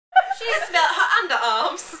She smelled her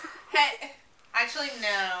underarms. Hey, actually,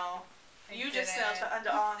 no. You just smelled her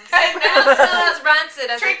underarms. It doesn't smell as rancid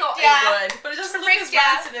as I thought it would. But it doesn't look as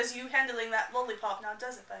rancid as you handling that lollipop now,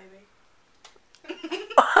 does it, baby?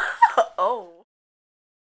 Oh.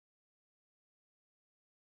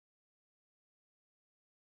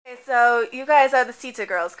 Okay, so you guys are the C.TA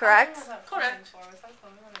Girls, correct? Correct.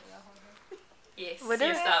 Yes, What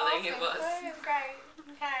yes, is- darling, it was. Great.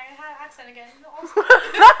 Okay, how accent again?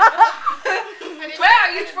 Where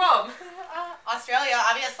are you from? Australia,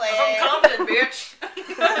 obviously. I'm from Compton, bitch.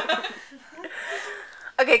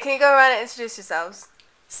 Okay, can you go around and introduce yourselves?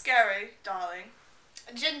 Scary, darling.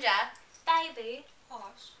 Ginger. Baby.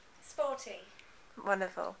 Posh. Sporty.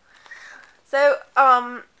 Wonderful. So,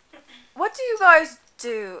 what do you guys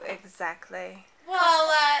do exactly?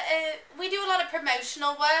 Well, we do a lot of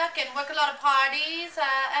promotional work and work a lot of parties,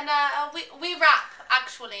 and we rap,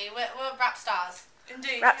 actually. We're rap stars.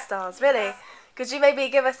 Indeed. Rap stars, really? Could you maybe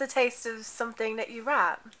give us a taste of something that you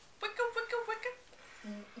rap? Wicka, wicka, wicka.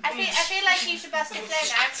 I feel like you should bust your flow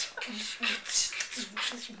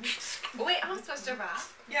now. Wait, I'm supposed to rap?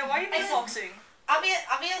 Yeah, why are you beatboxing?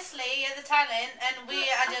 Obviously, you're the talent, and we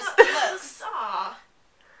are just looks. Are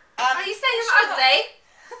you saying I'm ugly?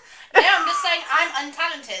 No, I'm just saying I'm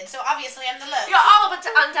untalented, so obviously I'm the look. You're all but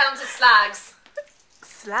untalented slags.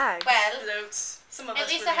 Slag? Well, Looks. Some of at us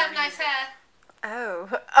least really I have are nice easy. hair. Oh.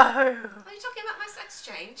 Oh. Are you talking about my sex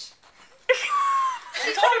change?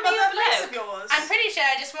 She's talking about that face of yours. I'm pretty sure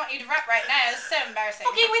I just want you to rap right now. It's so embarrassing.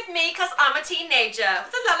 Fucking with me because I'm a teenager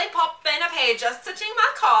with a lollipop and a pager sitting in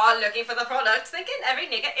my car looking for the products thinking every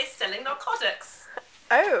nigga is selling narcotics.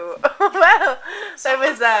 Oh. Well, so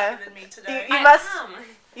was Better than me today. you must. am.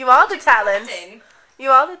 You are the talent. Acting. You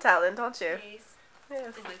are the talent, aren't you? Yes. Yes.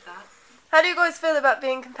 Something like that. How do you guys feel about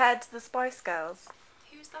being compared to the Spice Girls?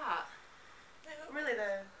 Who's that? Really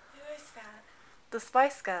though. Who is that? The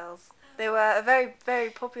Spice Girls. They were a very, very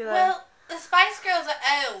popular. Well, the Spice Girls are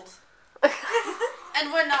old,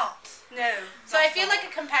 and we're not. No. So I feel like a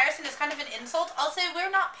comparison is kind of an insult. Also, we're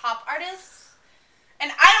not pop artists,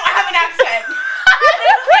 and I don't have an accent. I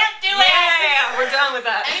can't do it. Yeah, we're done with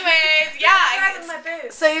that. Anyways, yeah, Grabbing my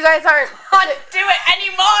boobs. So you guys aren't. can't do it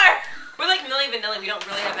anymore. We're like Milli Vanilli. We don't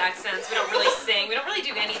really have accents. We don't really sing. We don't really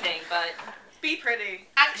do anything, but Be pretty.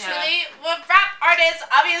 Actually, we're rap artists,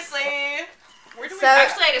 obviously. Where do we So-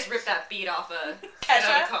 actually I just ripped that beat off of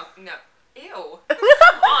Kesha? No. Ew.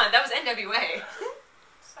 Come on, that was NWA.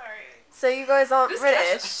 Sorry. So you guys aren't Who's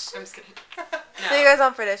British. Kesha? I'm just kidding. So you guys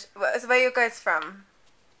aren't British. So where are you guys from?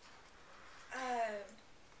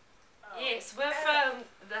 Yes, we're from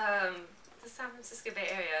the San Francisco Bay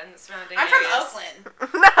Area and the surrounding I'm from areas. Oakland.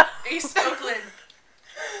 No. East Oakland.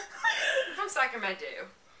 I'm from Sacramento.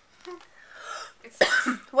 It's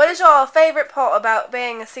What is your favourite part about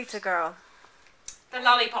being a C.TA Girl? the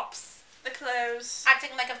lollipops. The clothes.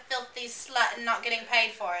 Acting like a filthy slut and not getting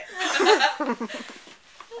paid for it. Or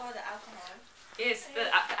the alcohol. Yes, the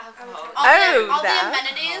alcohol. All Oh, all the the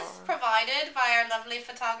amenities alcohol. provided by our lovely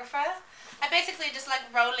photographer. I basically just like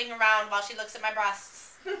rolling around while she looks at my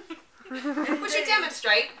breasts. Would you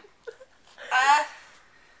demonstrate?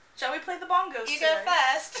 Shall we play the bongos You today? go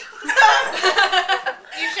first.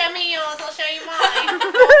 You show me yours, I'll show you mine. I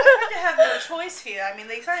have no choice here. I mean,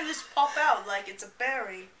 they kind of just pop out like it's a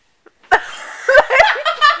berry. How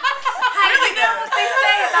do you know what they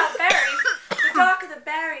say about berries? The darker the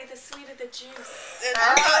berry, the sweeter the juice.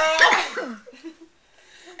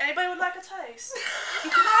 Anybody would like a taste?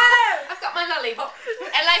 I've got my lollipop.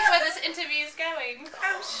 I like where this interview is going.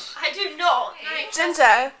 I do not.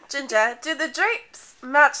 Ginger, do the drapes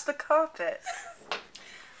match the carpet?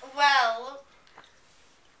 Well,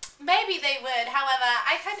 maybe they would. However,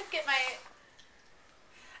 I kind of get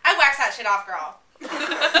I wax that shit off, girl.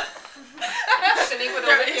 Shouldn't with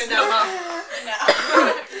all the no. No.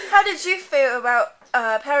 How did you feel about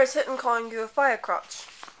Paris Hilton calling you a fire crotch?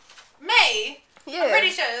 Me? Yeah. I'm pretty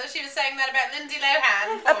sure she was saying that about Lindsay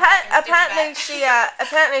Lohan.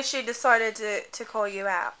 Apparently she decided to call you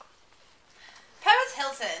out. Paris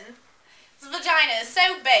Hilton's vagina is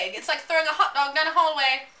so big, it's like throwing a hot dog down a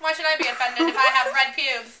hallway. Why should I be offended if I have red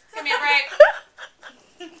pubes? Give me a break.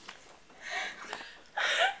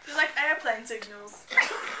 Just like airplane signals.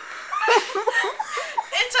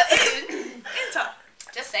 Enter.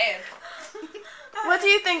 Just saying. What do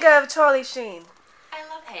you think of Charlie Sheen? I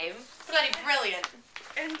love him. Bloody brilliant.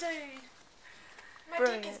 Indeed. My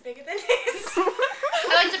Brilliant. dick is bigger than his.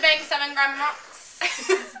 I like to bang 7 gram rocks.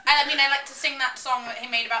 I mean, I like to sing that song that he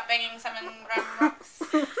made about banging 7 gram rocks.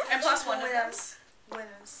 And plus one winners.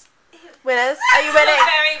 Winners. Winners, are you winning?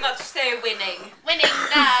 Very much so winning. Winning,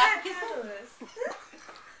 nah.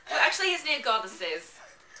 Well, I actually his new goddesses.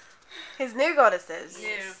 His new goddesses.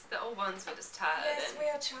 Yes, the old ones were just tired. Yes, we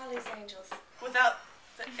are Charlie's angels. Without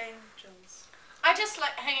the angels. I just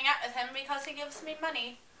like hanging out with him because he gives me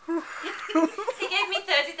money. He gave me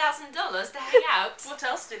 $30,000 to hang out. What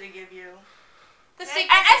else did he give you? The An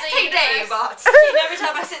secrets of the STD universe. box. And every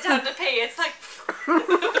time I sit down to pee, it's like,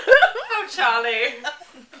 oh Charlie.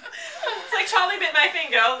 It's like Charlie bit my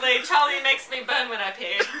finger, only Charlie makes me burn when I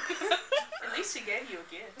pee. At least he gave you a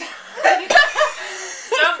gift.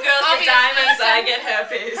 Some girls get diamonds, I get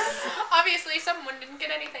herpes. Obviously, someone didn't get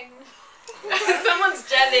anything. Someone's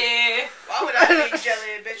jelly. Why would I eat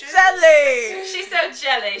jelly, bitches? Jelly! She's so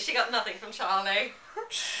jelly, she got nothing from Charlie.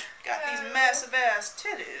 Got these massive ass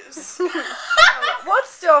titties.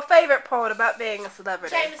 What's your favourite part about being a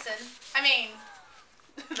celebrity? Jameson. I mean,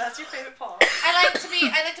 That's your favorite part. I like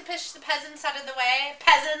to push the peasants out of the way.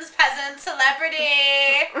 Peasants, celebrity.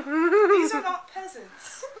 These are not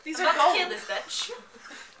peasants. These I'm are about to kill gold. this bitch.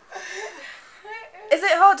 Is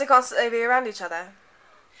it hard to constantly be around each other?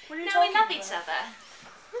 What are you No, talking we love about? each other.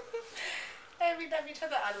 We love each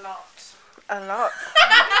other a lot. A lot.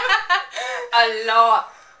 A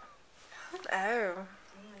lot. Oh.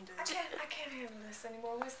 I can't handle this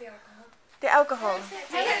anymore. Where's the alcohol? The alcohol.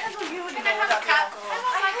 How the hell do you Can know I have about a the cup? alcohol?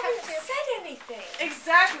 I haven't said anything.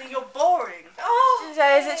 Exactly, you're boring. Oh. Ginger,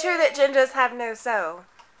 is it true that gingers have no soul?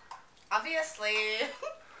 Obviously.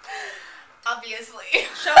 Obviously.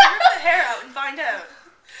 Shall we rip the hair out and find out?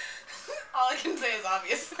 All I can say is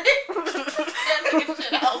obviously. Don't think it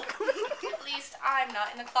should help. At least I'm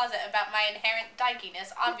not in the closet about my inherent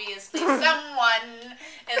dykiness. Obviously, someone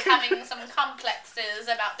is having some complexes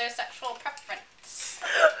about their sexual preference.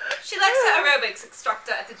 She likes her aerobics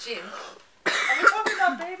instructor at the gym. Are we talking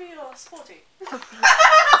about baby or sporty? Clearly,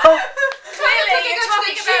 you're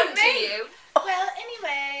talking about to me. you. Well,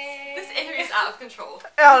 anyway. This interview is out of control.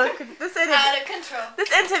 Oh, Out of control.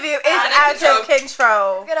 this interview is Out of out of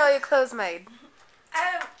control. Get all your clothes made.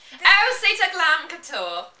 Oh, C.TA Glam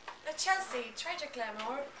Couture. Chelsea, Treasure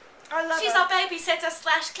Glamour. I love She's her. our babysitter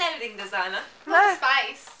 / clothing designer. No,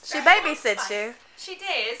 Spice. she babysits you. She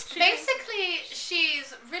did. Basically,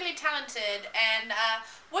 she's really talented and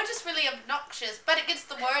we're just really obnoxious, but it gets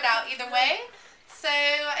the word out either way. So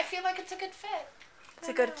I feel like it's a good fit. It's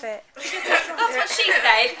a good fit. That's what she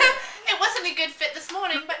said. It wasn't a good fit this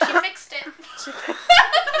morning, but she fixed it.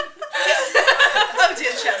 Oh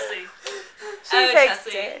dear Chelsea. She Oh, fixed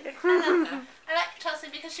Chelsea. it. I love her. I like Chelsea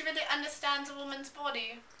because she really understands a woman's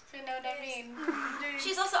body, if you know what I mean.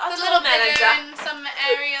 She's also a A little little bigger manager. in some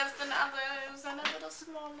areas than others, and a little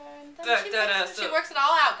smaller. And then she works it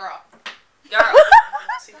all out, girl. Girl.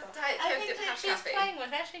 I think that she's playing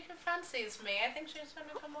with her. She fancies me. I think she's going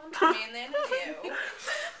to come on to me in the interview.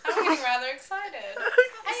 I'm getting rather excited.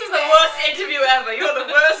 This is the worst interview ever. You're the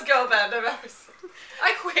worst girl band I've ever seen.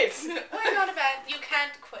 I quit. We're not about. You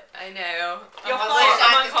can't quit. I know. You're I'm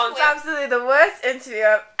fired. on It's contact. absolutely the worst interview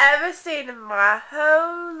I've ever seen in my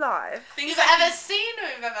whole life. You've ever seen or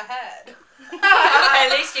you've ever heard? At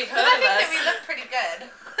least you've heard I of think that us. we look pretty good.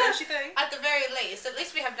 Don't you think? At the very least. At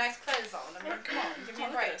least we have nice clothes on. I mean, come on. Give me a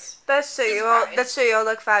break. That's true. Jesus You all, Christ. that's true. You all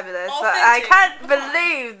look fabulous, but I Authentic. can't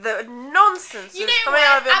believe the nonsense You that's know coming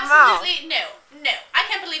out what? of your mouth. Absolutely no. I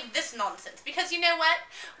can't believe this nonsense. Because you know what?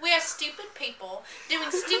 We are stupid people doing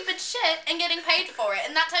stupid shit and getting paid for it.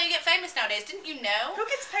 And that's how you get famous nowadays. Didn't you know? Who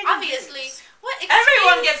gets paid? in Obviously. booze? What?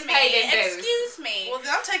 Everyone Excuse gets me. paid in booze. Excuse me. Well,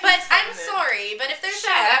 I'm taking. But some I'm of it. sorry, but if there's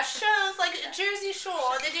Chef. shows like Jersey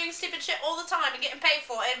Shore, they're doing stupid shit all the time and getting paid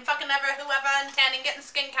for it, and fucking whoever and tanning, getting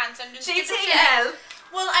skin cancer and doing stupid shit. GTL.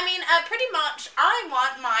 Well, I mean, pretty much, I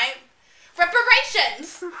want my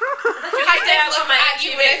reparations. I didn't look at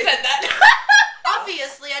you when I said that.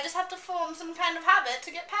 Obviously, I just have to form some kind of habit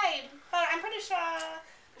to get paid. But I'm pretty sure.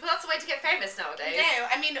 Well, that's the way to get famous nowadays. No,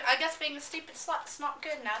 I mean, I guess being a stupid slut's not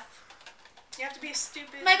good enough. You have to be a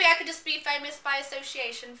stupid. Maybe I could just be famous by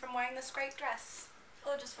association from wearing this great dress.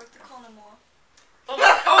 Or just work the corner more. Oh,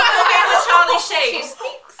 okay, the Charlie Shade. She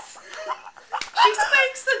speaks.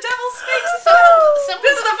 The devil speaks. Someone,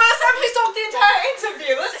 This is the first time she's talked the entire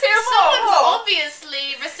interview. Let's hear someone's more. obviously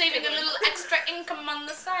receiving a little extra income on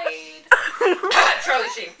the side.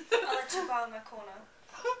 Charlie Sheen. I'll let you borrow my corner.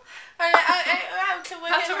 I have to work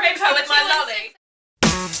Have to every rape her with my two and lolly. six